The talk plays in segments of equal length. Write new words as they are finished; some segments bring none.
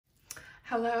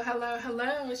Hello, hello,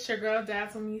 hello. It's your girl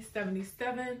Dazzle Me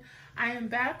 77. I am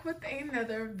back with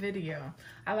another video.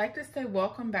 I like to say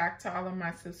welcome back to all of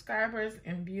my subscribers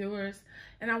and viewers.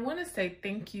 And I want to say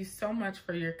thank you so much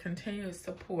for your continued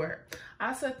support.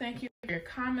 Also, thank you for your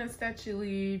comments that you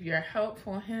leave, your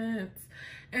helpful hints,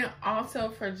 and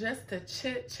also for just the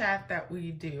chit chat that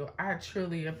we do. I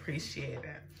truly appreciate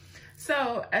it.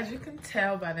 So, as you can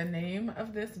tell by the name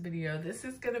of this video, this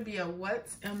is going to be a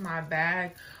what's in my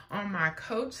bag on my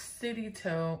Coach City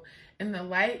Tote in the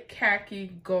light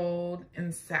khaki, gold,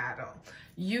 and saddle.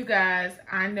 You guys,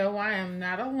 I know I am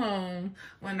not alone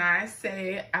when I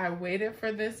say I waited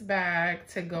for this bag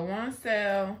to go on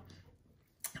sale.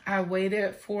 I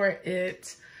waited for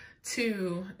it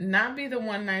to not be the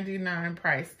 $199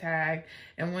 price tag.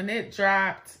 And when it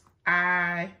dropped,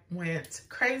 I went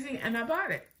crazy and I bought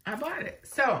it.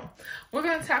 So we're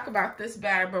going to talk about this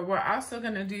bag, but we're also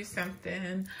going to do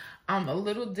something a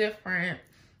little different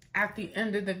at the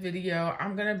end of the video.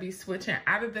 I'm going to be switching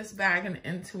out of this bag and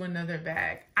into another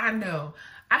bag. I know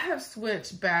I have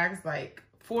switched bags like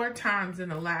 4 times in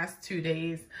the last 2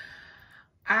 days.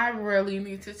 I really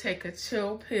need to take a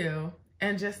chill pill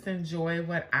and just enjoy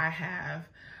what I have.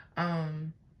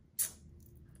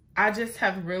 I just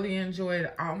have really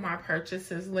enjoyed all my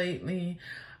purchases lately.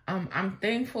 I'm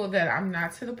thankful that I'm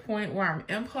not to the point where I'm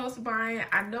impulse buying.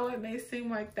 I know it may seem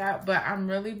like that, but I'm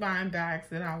really buying bags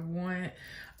that I want.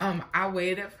 I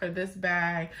waited for this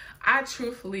bag. I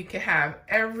truthfully could have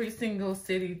every single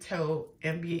city tote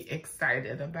and be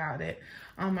excited about it.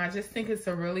 I just think it's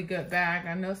a really good bag.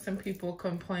 I know some people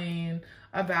complain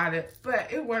about it,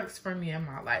 but it works for me and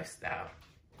my lifestyle.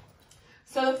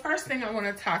 So the first thing I want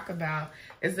to talk about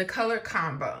is the color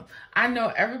combo. I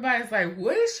know everybody's like,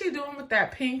 what is she doing with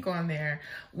that pink on there?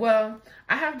 Well,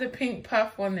 I have the pink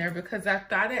puff on there because I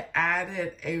thought it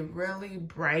added a really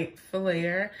bright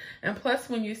flare. And plus,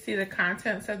 when you see the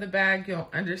contents of the bag, you'll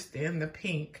understand the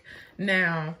pink.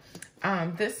 Now,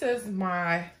 this is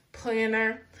my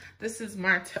planner. This is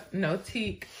my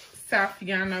Tote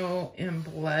Saffiano in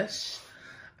blush.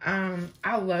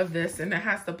 I love this, and it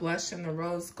has the blush and the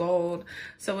rose gold,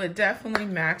 so it definitely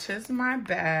matches my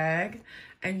bag.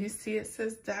 And you see it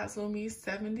says Dazzle Me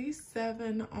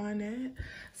 77 on it,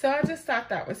 so I just thought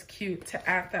that was cute to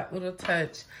add that little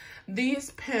touch.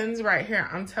 These pins right here,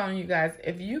 I'm telling you guys,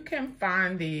 if you can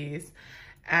find these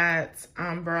at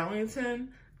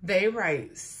Burlington, they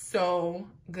write so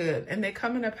good, and they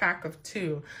come in a pack of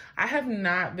 2. I have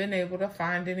not been able to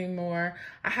find any more.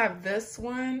 I have this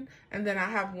one, and then I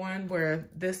have one where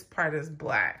this part is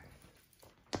black.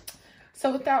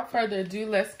 So without further ado,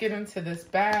 let's get into this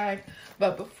bag.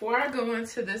 But before I go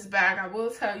into this bag, I will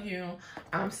tell you,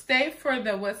 stay for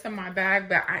the what's in my bag,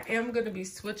 but I am going to be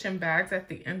switching bags at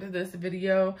the end of this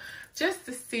video just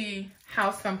to see how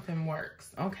something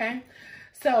works, okay?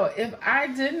 So if I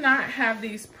did not have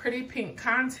these pretty pink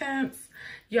contents,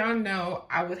 y'all know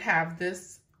I would have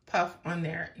this puff on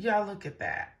there. Y'all look at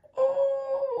that.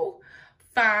 Oh,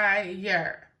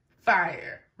 fire,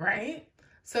 right?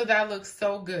 So that looks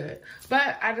so good.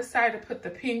 But I decided to put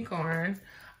the pink on.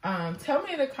 Tell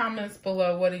me in the comments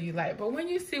below, what do you like? But when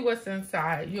you see what's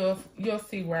inside, you'll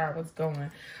see where I was going.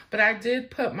 But I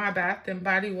did put my Bath and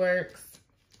Body Works,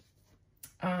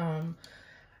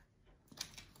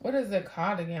 what is it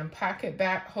called again? Pocket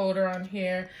back holder on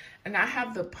here. And I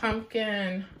have the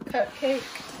pumpkin cupcake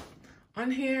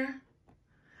on here.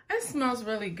 It smells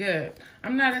really good.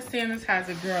 I'm not a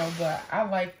sanitizer girl, but I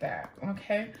like that,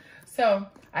 okay? So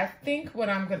I think what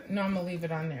I'm gonna, no, I'm gonna leave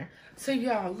it on there. So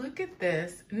y'all, look at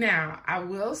this. Now, I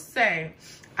will say,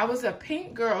 I was a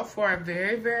pink girl for a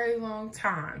very, very long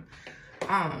time.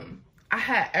 I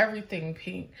had everything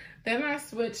pink. Then I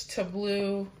switched to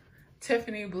blue,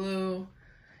 Tiffany blue,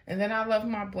 and then I love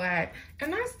my black.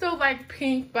 And I still like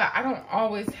pink, but I don't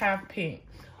always have pink.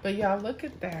 But y'all, look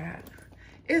at that.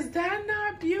 Is that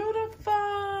not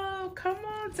beautiful? Come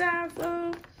on,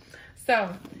 Dazzle.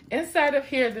 So, inside of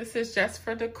here, this is just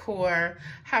for decor.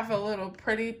 Have a little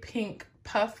pretty pink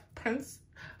puff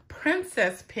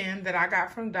princess pin that I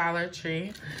got from Dollar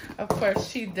Tree. Of course,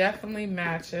 she definitely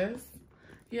matches.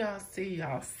 Y'all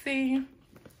see.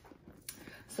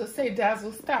 So say,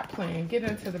 Dazzle, stop playing. Get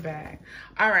into the bag.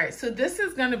 All right, so this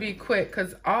is going to be quick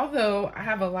because although I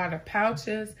have a lot of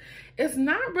pouches, it's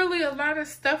not really a lot of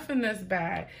stuff in this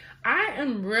bag. I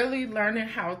am really learning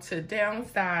how to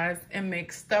downsize and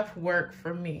make stuff work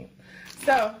for me.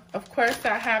 So, of course,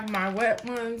 I have my wet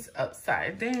ones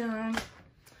upside down.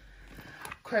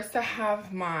 Of course, I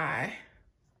have my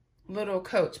little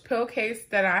Coach pill case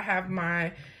that I have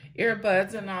my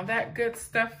earbuds and all that good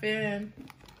stuff in.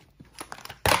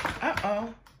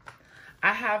 Uh-oh.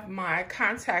 I have my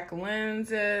contact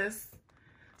lenses.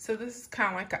 So this is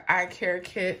kind of like an eye care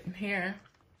kit in here.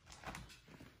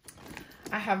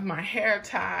 I have my hair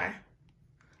tie,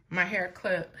 my hair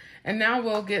clip, and now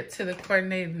we'll get to the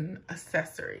coordinating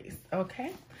accessories,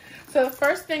 okay? So the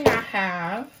first thing I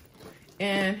have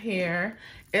in here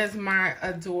is my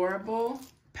adorable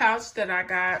pouch that I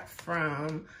got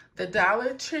from the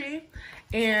Dollar Tree.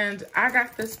 And I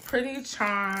got this pretty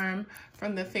charm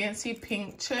from the Fancy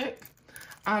Pink chick.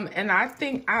 And I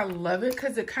think I love it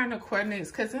because it kind of coordinates,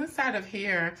 because inside of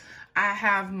here, I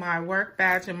have my work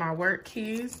badge and my work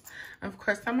keys. Of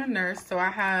course, I'm a nurse, so I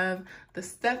have the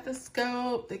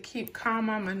stethoscope, the Keep Calm,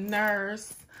 I'm a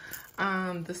nurse,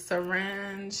 the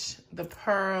syringe, the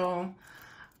pearl,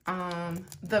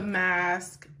 the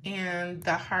mask, and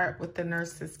the heart with the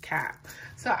nurse's cap.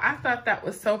 So I thought that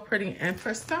was so pretty. And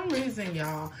for some reason,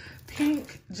 y'all,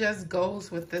 pink just goes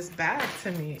with this bag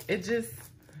to me.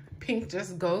 Pink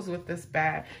just goes with this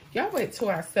bag. Y'all wait till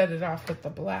I set it off with the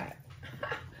black.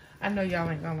 I know y'all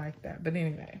ain't gonna like that, but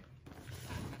anyway.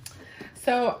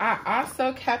 So I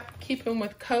also kept keeping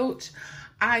with Coach.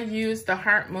 I used the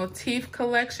heart motif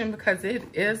collection because it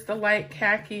is the light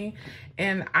khaki,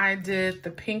 and I did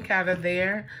the pink out of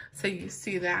there. So you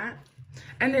see that.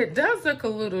 And it does look a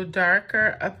little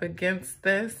darker up against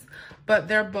this, but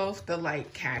they're both the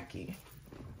light khaki.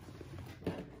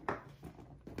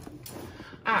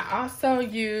 I also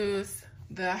use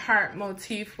the heart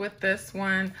motif with this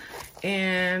one,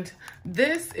 and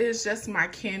this is just my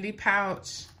candy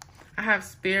pouch. I have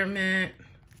spearmint,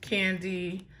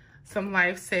 candy, some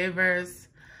lifesavers,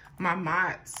 my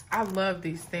Mott's. I love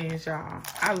these things, y'all.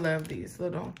 I love these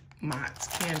little Mott's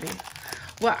candy.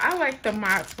 Well, I like the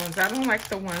Mott's ones. I don't like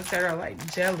the ones that are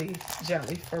like jelly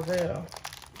for real.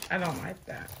 I don't like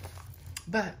that.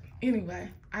 But anyway,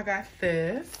 I got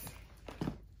this.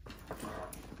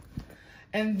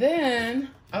 And then,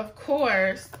 of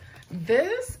course,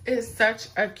 this is such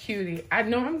a cutie. I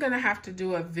know I'm going to have to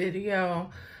do a video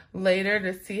later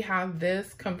to see how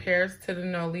this compares to the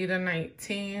Nolita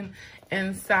 19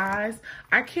 in size.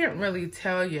 I can't really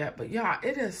tell yet, but y'all,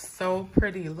 it is so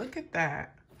pretty. Look at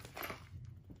that.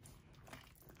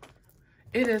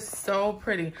 It is so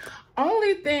pretty.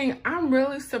 Only thing, I'm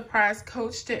really surprised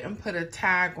Coach didn't put a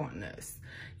tag on this.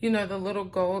 You know, the little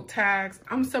gold tags.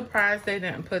 I'm surprised they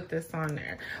didn't put this on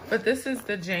there. But this is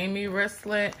the Jamie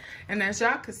wristlet. And as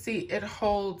y'all can see, it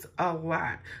holds a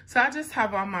lot. So I just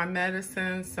have all my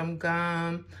medicines, some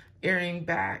gum, earring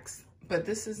backs. But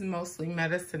this is mostly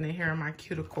medicine in here, my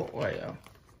cuticle oil.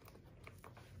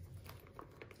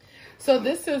 So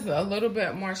this is a little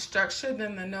bit more structured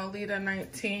than the Nolita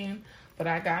 19. But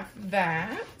I got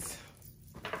that.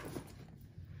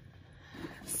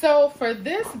 So for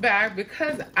this bag,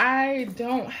 because I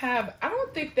don't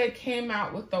think they came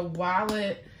out with a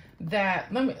wallet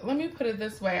that, let me put it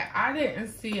this way. I didn't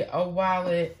see a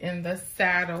wallet in the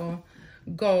saddle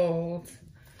gold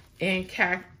and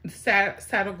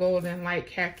saddle gold and light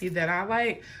khaki that I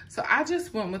like. So I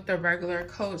just went with the regular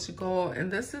Coach gold,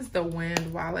 and this is the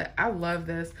Wind wallet. I love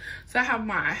this. So I have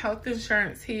my health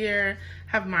insurance here,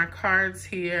 have my cards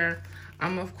here.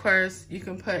 Of course, you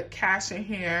can put cash in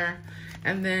here,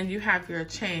 and then you have your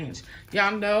change.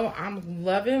 Y'all know I'm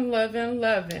loving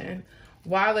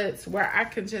wallets where I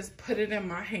can just put it in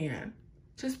my hand.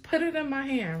 Just put it in my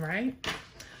hand, right?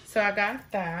 So I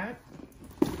got that.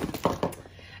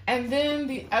 And then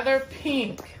the other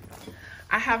pink,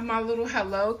 I have my little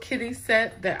Hello Kitty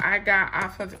set that I got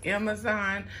off of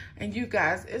Amazon. And you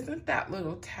guys, isn't that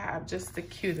little tab just the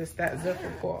cutest, that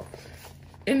zipper pull?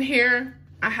 In here,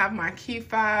 I have my key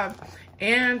fob,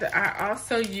 and I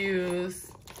also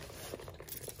use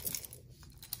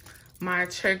my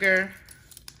trigger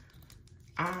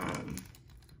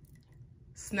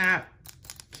snap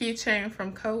keychain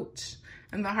from Coach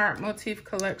and the heart motif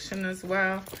collection as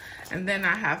well. And then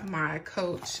I have my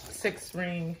Coach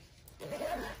 5-ring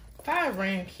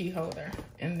key holder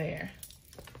in there.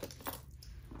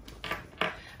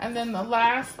 And then the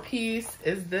last piece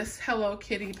is this Hello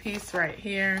Kitty piece right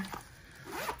here.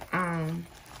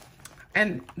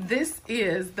 And this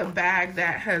is the bag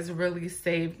that has really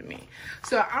saved me.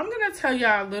 So I'm gonna tell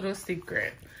y'all a little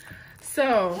secret.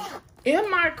 So in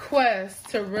my quest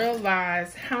to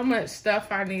realize how much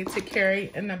stuff I need to carry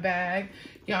in the bag,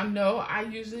 y'all know I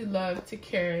usually love to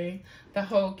carry the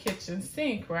whole kitchen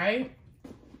sink, right?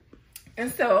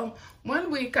 And so one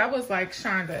week I was like,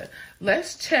 Shunda,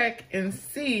 let's check and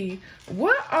see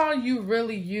what all you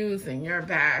really use in your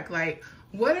bag. Like,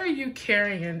 what are you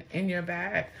carrying in your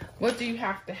bag? What do you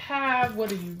have to have?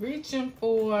 What are you reaching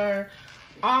for?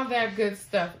 All that good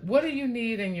stuff. What do you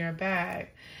need in your bag?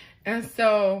 And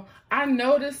so I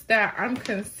noticed that I'm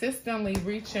consistently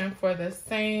reaching for the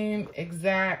same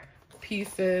exact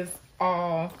pieces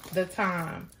all the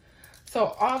time.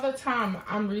 So all the time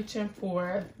I'm reaching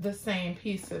for the same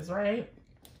pieces, right?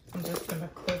 I'm just gonna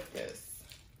clip this.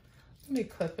 Let me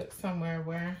clip it somewhere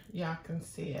where y'all can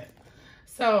see it.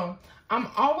 So I'm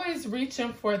always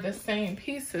reaching for the same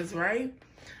pieces, right?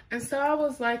 And so I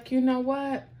was like, you know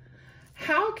what?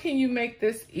 How can you make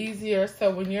this easier so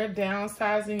when you're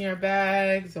downsizing your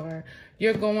bags or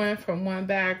you're going from one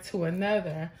bag to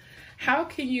another, how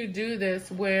can you do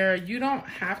this where you don't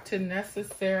have to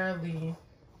necessarily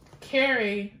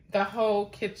carry the whole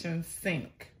kitchen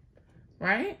sink,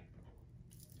 right?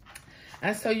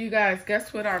 And so you guys,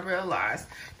 guess what I realized?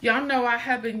 Y'all know I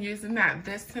have been using that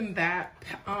this and that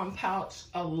pouch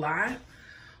a lot.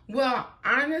 Well,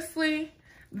 honestly,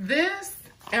 this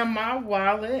and my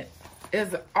wallet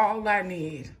is all I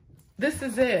need. This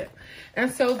is it.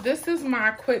 And so this is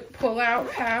my quick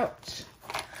pull-out pouch.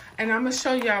 And I'm going to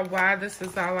show y'all why this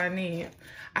is all I need.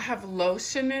 I have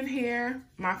lotion in here,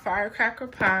 my firecracker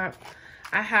pop.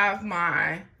 I have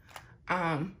my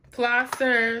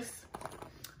flossers.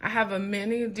 I have a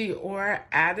mini Dior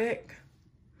Addict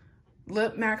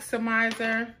lip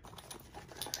maximizer.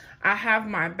 I have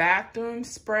my bathroom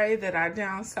spray that I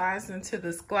downsized into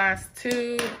this glass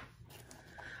tube.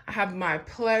 I have my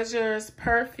Pleasures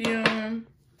perfume.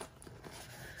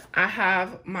 I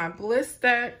have my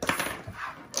Blistex.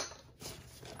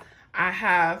 I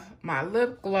have my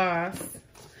lip gloss.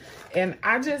 And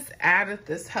I just added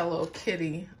this Hello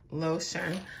Kitty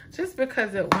lotion just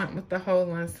because it went with the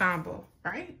whole ensemble,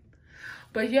 right?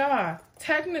 But y'all,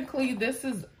 technically this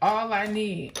is all I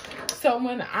need. So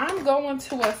when I'm going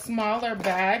to a smaller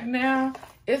bag now,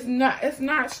 it's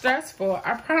not stressful.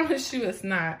 I promise you it's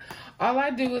not. All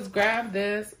I do is grab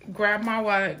this, grab my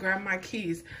wallet, grab my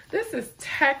keys. This is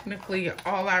technically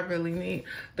all I really need.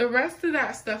 The rest of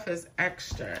that stuff is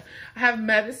extra. I have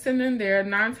medicine in there.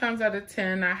 9 times out of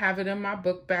 10, I have it in my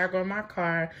book bag or my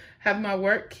car. Have my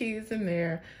work keys in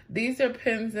there. These are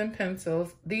pens and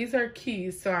pencils. These are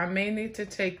keys, so I may need to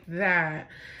take that.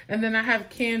 And then I have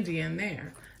candy in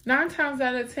there. 9 times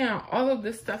out of 10, all of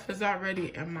this stuff is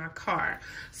already in my car.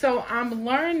 So I'm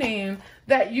learning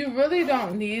that you really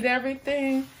don't need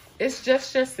everything. It's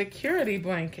just your security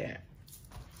blanket.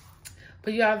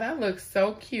 But y'all, that looks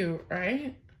so cute,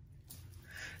 right?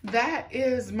 That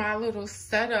is my little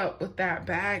setup with that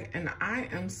bag, and I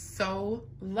am so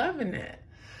loving it.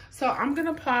 So I'm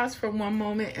gonna pause for one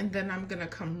moment and then I'm gonna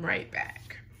come right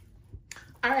back.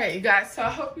 All right, you guys, so I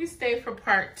hope you stay for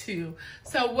part 2.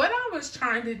 So what I was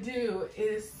trying to do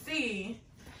is see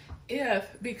if,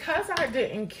 because I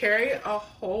didn't carry a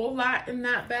whole lot in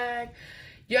that bag,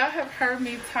 y'all have heard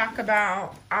me talk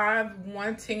about I'm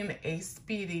wanting a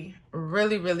Speedy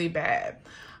really, really bad.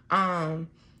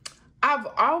 I've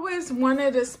always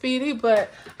wanted a Speedy,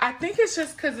 but I think it's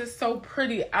just because it's so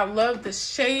pretty. I love the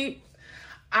shape.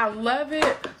 I love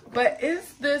it, but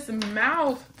it's this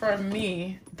mouth for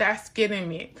me that's getting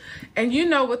me. And you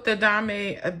know, with the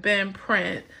Dame Ben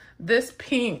print, this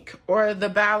pink or the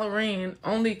ballerine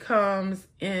only comes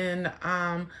in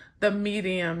the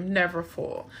medium never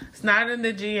full. It's not in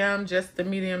the GM, just the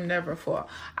medium never full.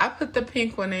 I put the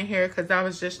pink one in here because I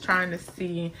was just trying to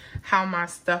see how my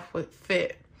stuff would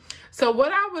fit. So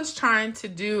what I was trying to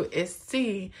do is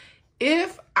see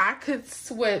if I could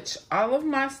switch all of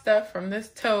my stuff from this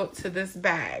tote to this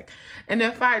bag. And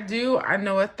if I do, I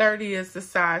know a 30 is the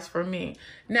size for me.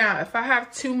 Now, if I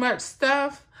have too much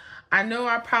stuff, I know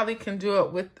I probably can do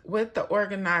it with the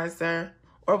organizer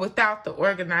or without the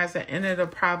organizer, and it'll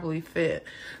probably fit.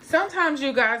 Sometimes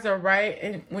you guys are right,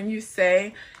 and when you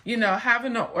say, you know,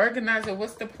 having an organizer,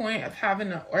 what's the point of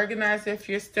having an organizer if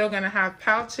you're still going to have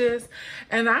pouches?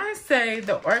 And I say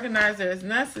the organizer is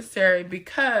necessary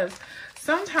because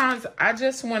sometimes I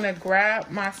just want to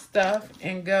grab my stuff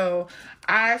and go.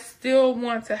 I still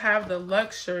want to have the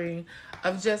luxury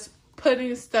of just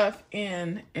putting stuff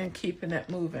in and keeping it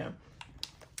moving.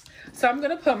 So I'm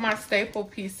going to put my staple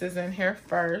pieces in here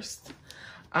first.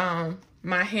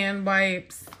 My hand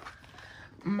wipes,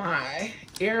 my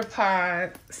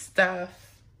AirPod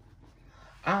stuff.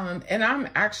 And I'm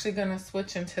actually going to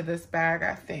switch into this bag,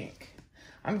 I think.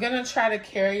 I'm going to try to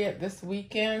carry it this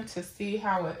weekend to see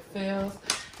how it feels.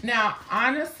 Now,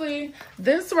 honestly,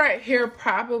 this right here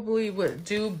probably would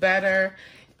do better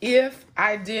if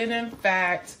I did, in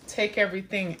fact, take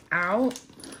everything out.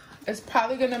 It's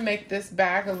probably going to make this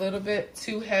bag a little bit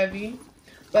too heavy,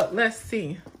 but let's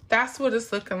see. That's what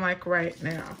it's looking like right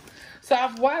now. So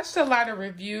I've watched a lot of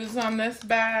reviews on this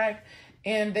bag,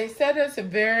 and they said it's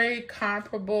very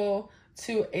comparable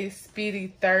to a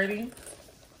speedy 30.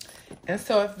 And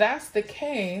so if that's the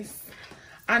case,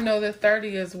 I know that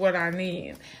 30 is what I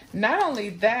need. Not only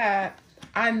that,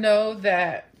 I know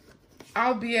that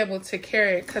I'll be able to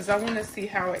carry it because I want to see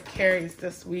how it carries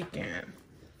this weekend.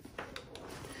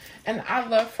 And I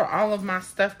love for all of my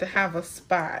stuff to have a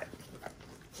spot.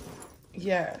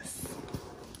 Yes.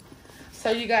 So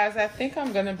you guys, I think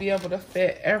I'm going to be able to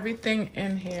fit everything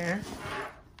in here.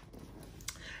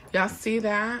 Y'all see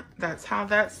that? That's how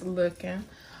that's looking.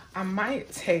 I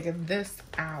might take this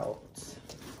out.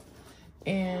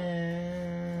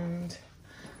 And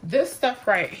this stuff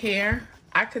right here,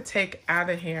 I could take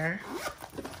out of here.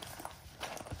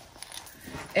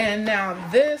 And now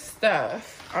this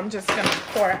stuff, I'm just going to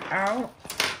pour out.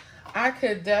 I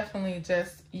could definitely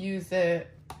just use the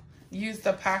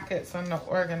pockets on the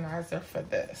organizer for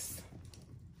this.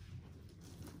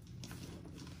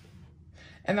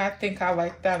 And I think I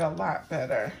like that a lot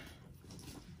better.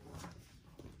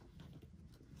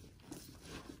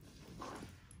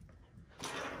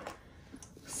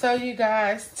 So you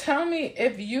guys, tell me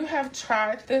if you have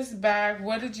tried this bag,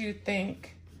 what did you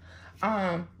think?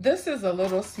 This is a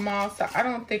little small, so I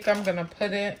don't think I'm gonna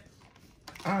put it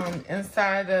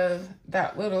inside of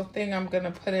that little thing. I'm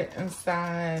gonna put it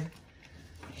inside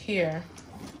here.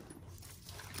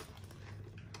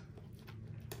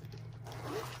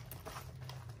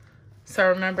 So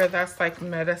remember, that's like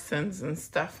medicines and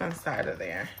stuff inside of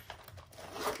there.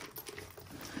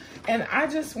 And I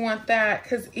just want that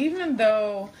because even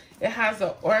though it has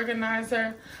an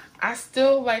organizer, I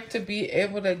still like to be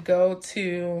able to go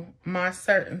to my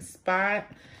certain spot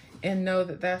and know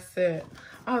that that's it.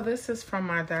 Oh, this is from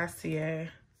my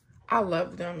dossier. I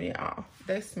love them, y'all.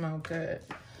 They smell good.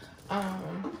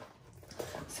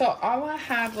 So all I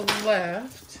have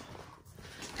left,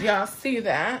 y'all see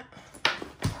that?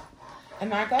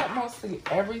 And I got mostly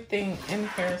everything in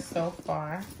here so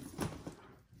far.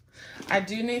 I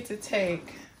do need to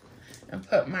take and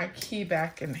put my key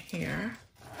back in here.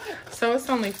 So it's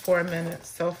only 4 minutes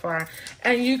so far.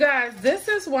 And you guys, this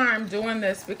is why I'm doing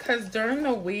this, because during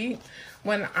the week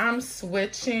when I'm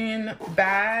switching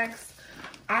bags,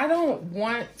 I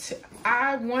want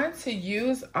to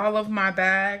use all of my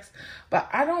bags, but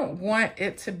I don't want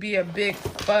it to be a big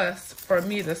fuss for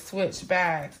me to switch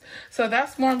bags. So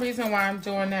that's one reason why I'm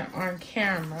doing it on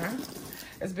camera.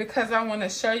 Is because I want to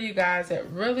show you guys it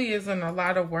really isn't a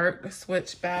lot of work to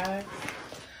switch bags.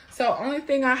 So only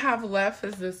thing I have left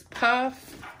is this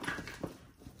puff.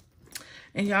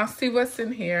 And y'all see what's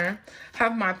in here.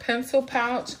 Have my pencil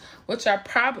pouch, which I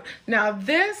probably... Now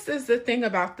this is the thing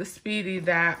about the Speedy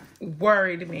that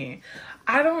worried me.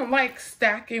 I don't like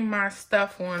stacking my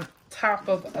stuff on top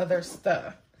of other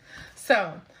stuff.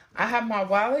 So I have my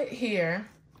wallet here.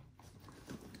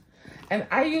 And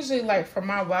I usually like for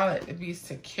my wallet to be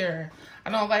secure. I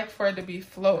don't like for it to be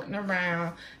floating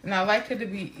around. And I like it to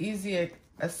be easy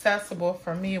accessible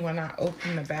for me when I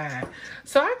open the bag.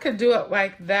 So I could do it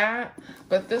like that,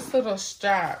 but this little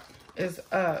strap is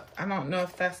up. I don't know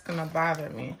if that's gonna bother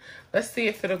me. Let's see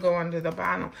if it'll go under the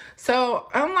bottom. So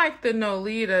unlike the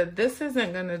Nolita, this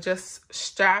isn't gonna just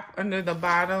strap under the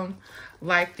bottom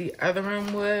like the other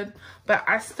one would, but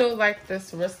I still like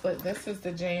this wristlet. This is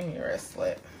the Jamie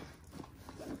wristlet.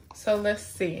 So let's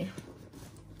see.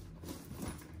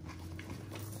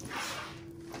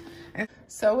 And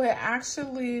so it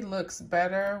actually looks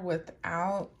better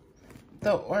without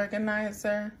the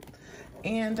organizer.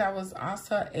 And I was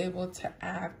also able to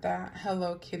add that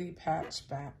Hello Kitty pouch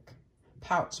back.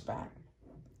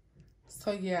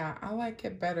 So yeah, I like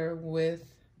it better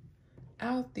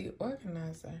without the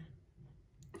organizer.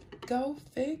 Go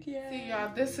figure. See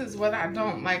y'all, this is what I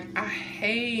don't like. I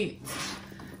hate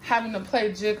having to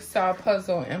play jigsaw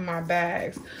puzzle in my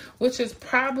bags, which is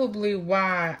probably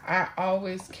why I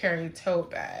always carry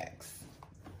tote bags,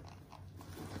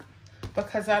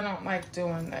 because I don't like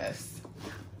doing this.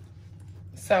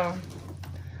 So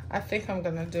I think I'm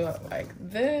gonna do it like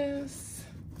this.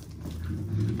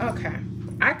 Okay,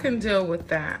 I can deal with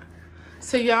that.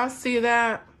 So y'all see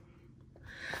that?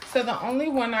 So the only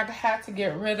one I had to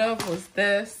get rid of was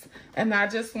this, and I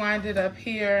just lined it up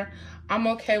here. I'm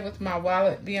okay with my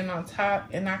wallet being on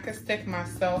top, and I can stick my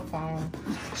cell phone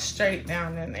straight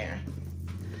down in there.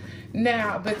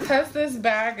 Now, because this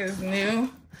bag is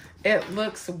new, it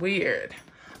looks weird.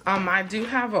 I do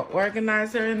have an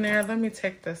organizer in there. Let me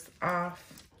take this off.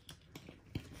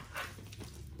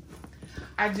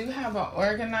 I do have an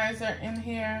organizer in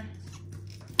here.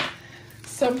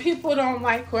 Some people don't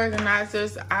like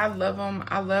organizers. I love them.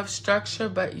 I love structure,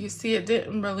 but you see it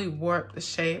didn't really warp the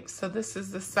shape. So this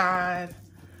is the side.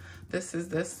 This is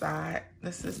this side.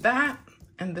 This is that.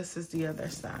 and this is the other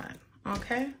side,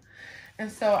 okay?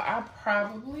 And so I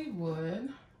probably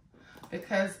would,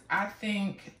 because I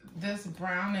think this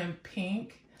brown and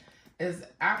pink is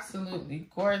absolutely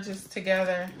gorgeous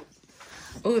together.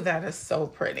 Ooh, that is so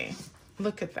pretty.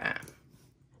 Look at that.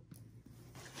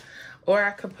 Or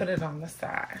I could put it on the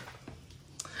side.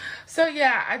 So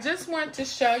yeah, I just want to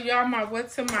show y'all my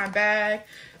what's in my bag.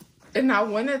 And I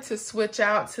wanted to switch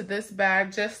out to this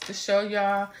bag just to show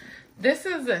y'all. This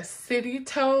is a city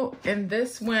tote, and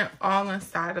this went all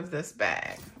inside of this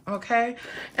bag, okay?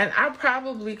 And I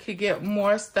probably could get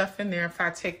more stuff in there if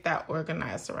I take that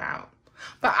organizer out.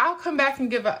 But I'll come back and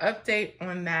give an update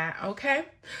on that, okay?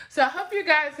 So I hope you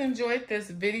guys enjoyed this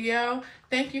video.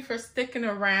 Thank you for sticking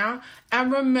around.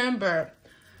 And remember,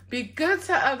 be good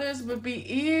to others, but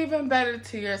be even better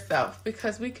to yourself,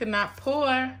 because we cannot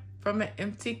pour from an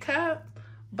empty cup.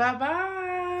 Bye-bye.